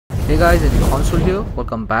Hey guys, it's Console here.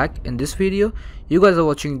 Welcome back. In this video, you guys are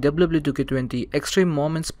watching WWE 2K20 Extreme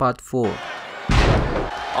Moments Part 4.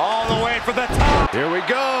 All the way for the top. Here we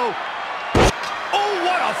go. Oh,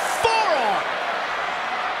 what a forearm!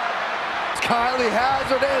 It's highly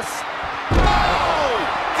hazardous. Oh,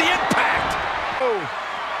 the impact. Oh.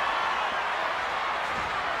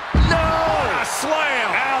 No! What a slam.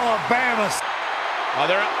 Alabama. Oh,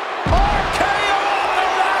 they're RKO on the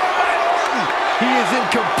ladder. He is in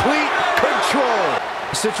complete control.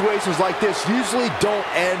 Situations like this usually don't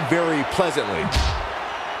end very pleasantly.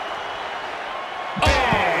 Oh,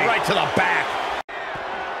 right to the back.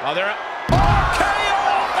 Oh, they're RKO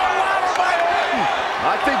on the ladder by Orton.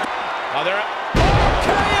 I think. Oh, they're RKO on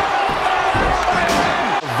the ladder by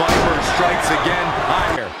Orton. Viper strikes again. I'm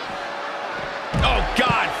here. Oh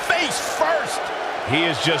God, face first. He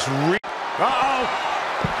is just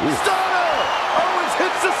Stunner! Owens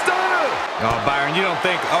hits the stunner! Oh, Byron, you don't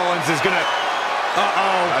think Owens is gonna...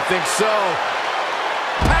 I think so.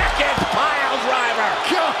 Package pile driver!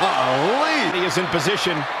 Golly! He is in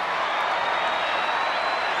position.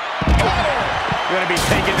 You're gonna be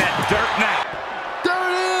taking that dirt now. There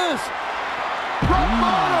it is! Rock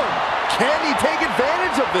bottom! Can he take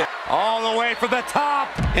advantage of this? All the way for the top!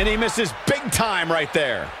 And he misses big time right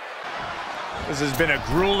there. This has been a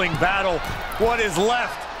grueling battle. What is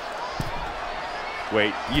left?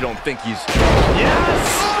 Wait, you don't think he's...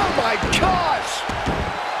 Yes! Oh my gosh!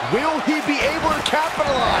 Will he be able to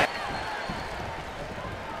capitalize?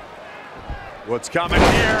 What's coming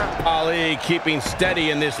here? Ali keeping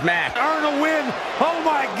steady in this match. Earn a win! Oh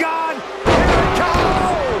my God! Here it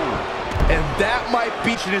comes! And that might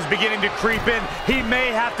be... is beginning to creep in. He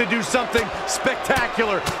may have to do something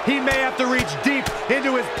spectacular. He may have to reach deep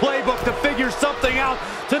into his playbook to figure something out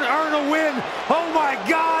to earn a win. Oh my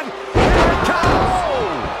God! Here it comes!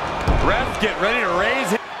 Refs, get ready to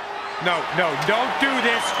raise him. No, don't do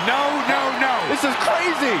this. No. This is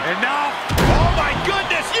crazy. And now, oh my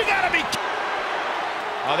goodness, you gotta be...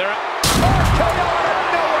 Oh, they're... RKO out of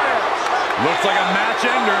nowhere! Looks like a match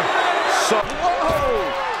ender. So... Whoa!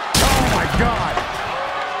 God.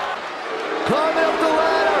 Climbing up the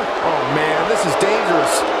ladder. Oh, man, this is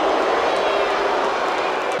dangerous.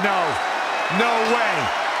 No way.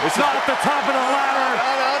 It's not at the top of the ladder.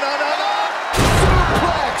 No.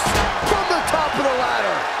 Suplex from the top of the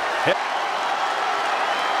ladder.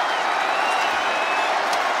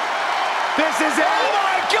 This is it. Oh,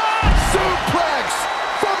 my God. Suplex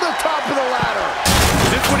from the top of the ladder. Is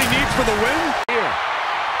this what he needs for the win? Here.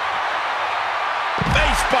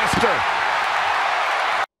 Face buster.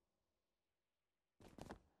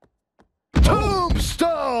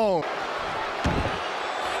 Tombstone!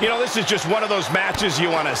 You know, this is just one of those matches you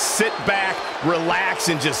want to sit back, relax,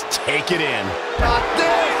 and just take it in. A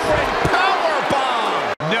different power bomb!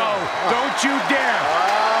 No, don't you dare!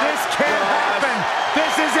 This can't happen!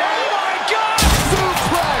 This is it! Oh my God!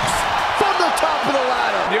 Suplex from the top of the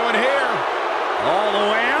ladder! Doing here. All the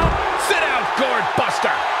way out. Sit out, gourd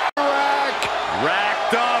buster!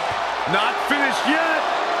 Racked up. Not finished yet.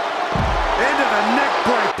 Into the neck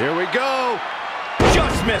break. Here we go.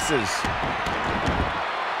 Just misses.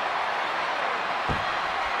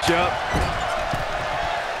 Jump.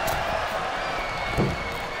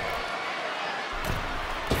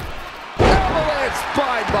 Avalanche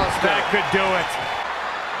spine buster. That could do it.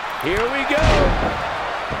 Here we go.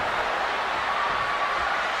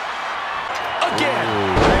 Again.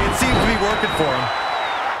 It seems to be working for him.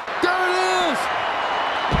 There it is.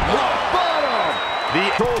 Rock bottom. He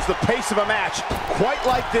controls the pace of a match, quite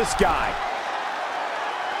like this guy.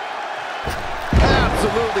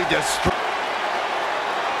 Absolutely destroyed.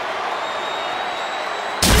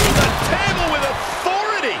 To the table with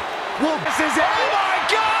authority. Well, this is it. Oh my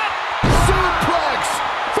God! Suplex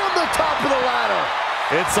from the top of the ladder.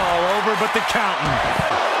 It's all over but the counting.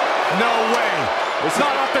 No way. It's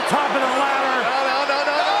not off the top of the ladder.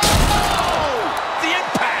 No. Oh! The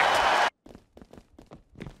impact.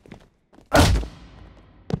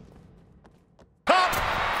 Up.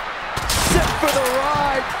 Set for the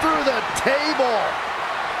ride through the table.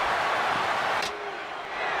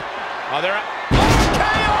 Oh, they're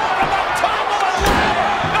KO from the top of the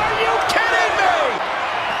ladder! Are you kidding me?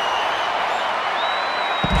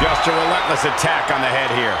 Just a relentless attack on the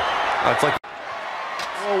head here. It's like...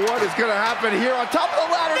 Oh, what is going to happen here on top of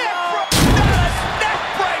the ladder? Neck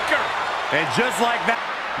breaker! And just like that,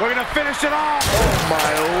 we're going to finish it off. Oh,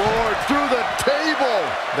 my Lord, through the table.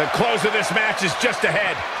 The close of this match is just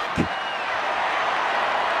ahead.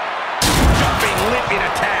 Jumping, leaping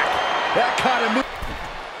attack. That kind of move.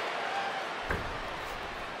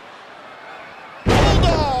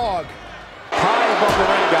 Bulldog! High above the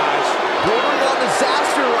ring, guys.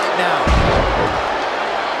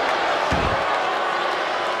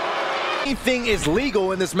 Anything is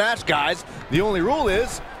legal in this match, guys. The only rule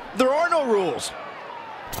is there are no rules.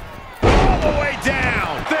 All the way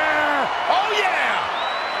down. There. Oh, yeah.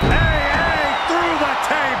 Hey, through the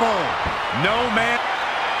table. No man.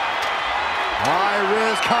 High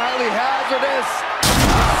risk, highly hazardous.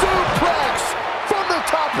 Suplex from the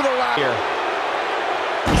top of the ladder.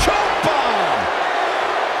 Choke bomb.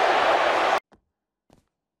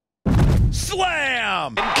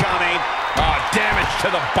 Slam. Incoming. Oh, damage to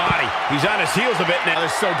the body. He's on his heels a bit now.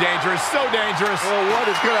 This is so dangerous, so dangerous. Well, what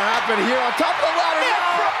is going to happen here on top of the ladder?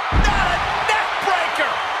 Not a neck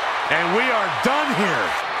breaker. And we are done here.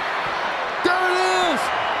 There it is.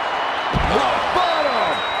 The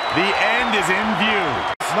bottom. The end is in view.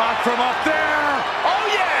 It's not from up there. Oh,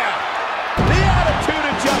 yeah. The attitude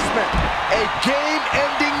adjustment. A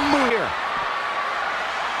game-ending move here.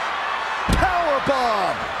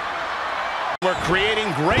 Powerbomb. We're creating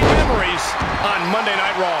great memories on Monday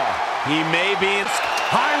Night Raw. He may be in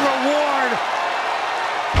high reward.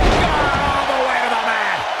 Got all the way to the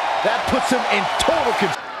mat. That puts him in total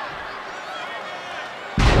control.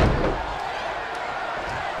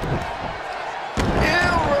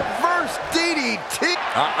 Reverse DDT.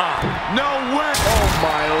 No way. Oh,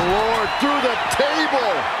 my Lord. Through the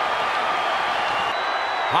table.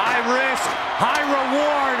 High risk, high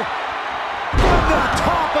reward. From the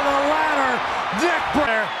top of the ladder. Neck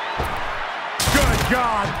breaker. Good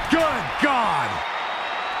God. Good God.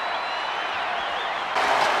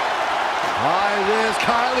 High risk,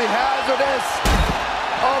 highly hazardous.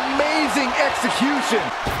 Amazing execution.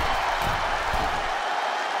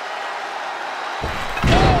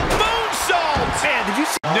 Man, did you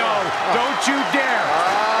see? No, don't you dare.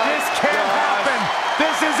 This can't happen.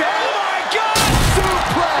 This is it. Oh, my God.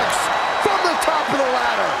 Suplex from the top of the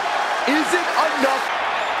ladder. Is it enough?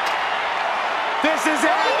 This is it.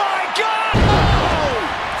 Oh, my God. Oh,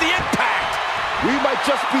 the impact. We might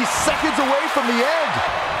just be seconds away from the end.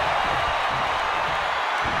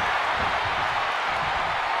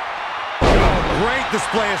 Oh, great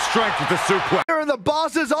display of strength with the suplex. We're in the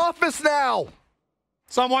boss's office now.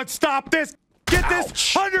 Someone stop this. Get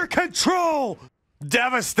this under control.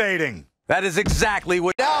 Devastating. That is exactly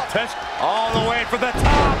what... Touch all the way for the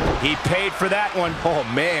top. He paid for that one. Oh,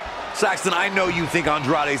 man. Saxton, I know you think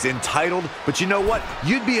Andrade's entitled, but you know what?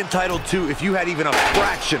 You'd be entitled too if you had even a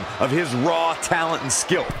fraction of his raw talent and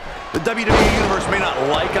skill. The WWE Universe may not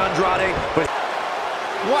like Andrade, but...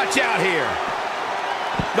 Watch out here.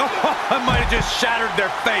 No, I might have just shattered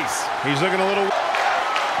their face. He's looking a little...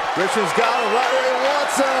 Christian's got him right where he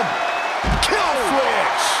wants him. Kill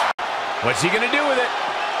switch. What's he gonna do with it?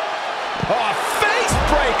 Oh, face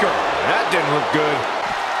breaker. That didn't look good.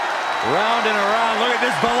 Round and around. Look at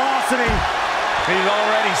this velocity. He's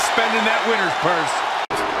already spending that winner's purse.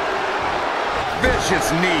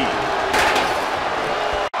 Vicious knee.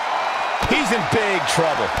 He's in big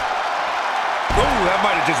trouble. oh, that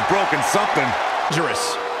might have just broken something.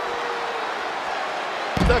 Dangerous.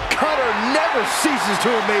 The cutter never ceases to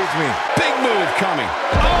amaze me. Big move coming.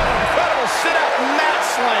 Oh, incredible sit-out mat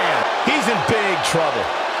slam. He's in big trouble.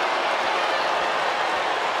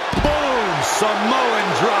 Boom, Samoan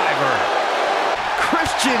driver.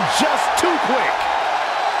 Christian just too quick.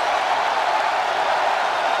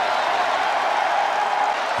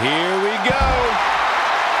 Here we go.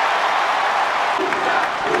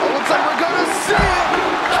 Oh, looks like we're gonna see it.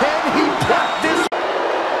 Can he put this?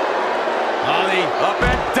 On the up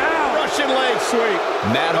and down. Russian leg sweep.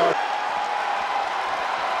 Matt Hart.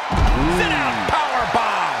 Sit out power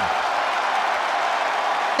bomb.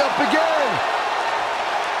 Up again.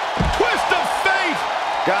 Twist of fate.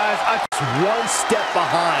 Guys, I'm just one step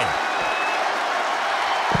behind.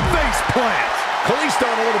 Face plant. Kalisto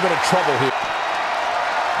in a little bit of trouble here.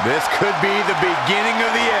 This could be the beginning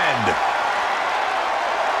of the end.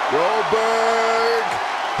 Goldberg.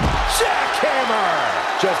 Jackhammer.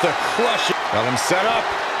 Just a crush it. Got him set up.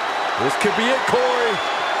 This could be it, Corey.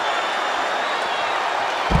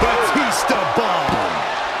 Batista bomb.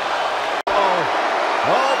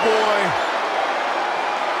 Oh boy.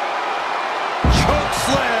 Choke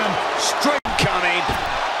slam. Straight coming.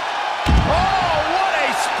 Oh, what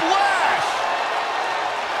a splash.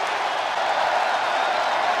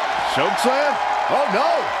 Choke slam? Oh no.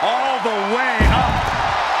 All the way up.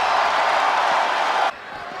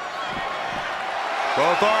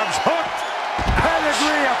 Both arms hooked.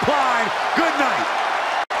 Pedigree applied. Good night.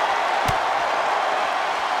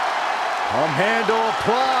 Arm handle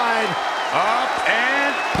applied. Up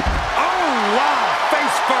and... Oh, wow.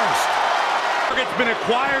 Face first. Target's been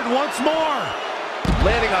acquired once more.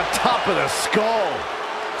 Landing on top of the skull.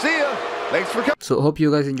 See ya. Thanks for coming. So hope you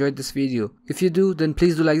guys enjoyed this video. If you do, then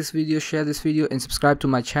please do like this video, share this video, and subscribe to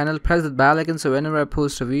my channel. Press the bell icon so whenever I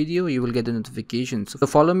post a video, you will get the notifications. So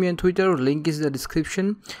follow me on Twitter, link is in the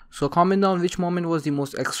description. So comment down which moment was the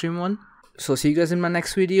most extreme one. So see you guys in my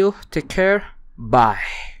next video. Take care.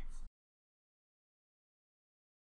 Bye.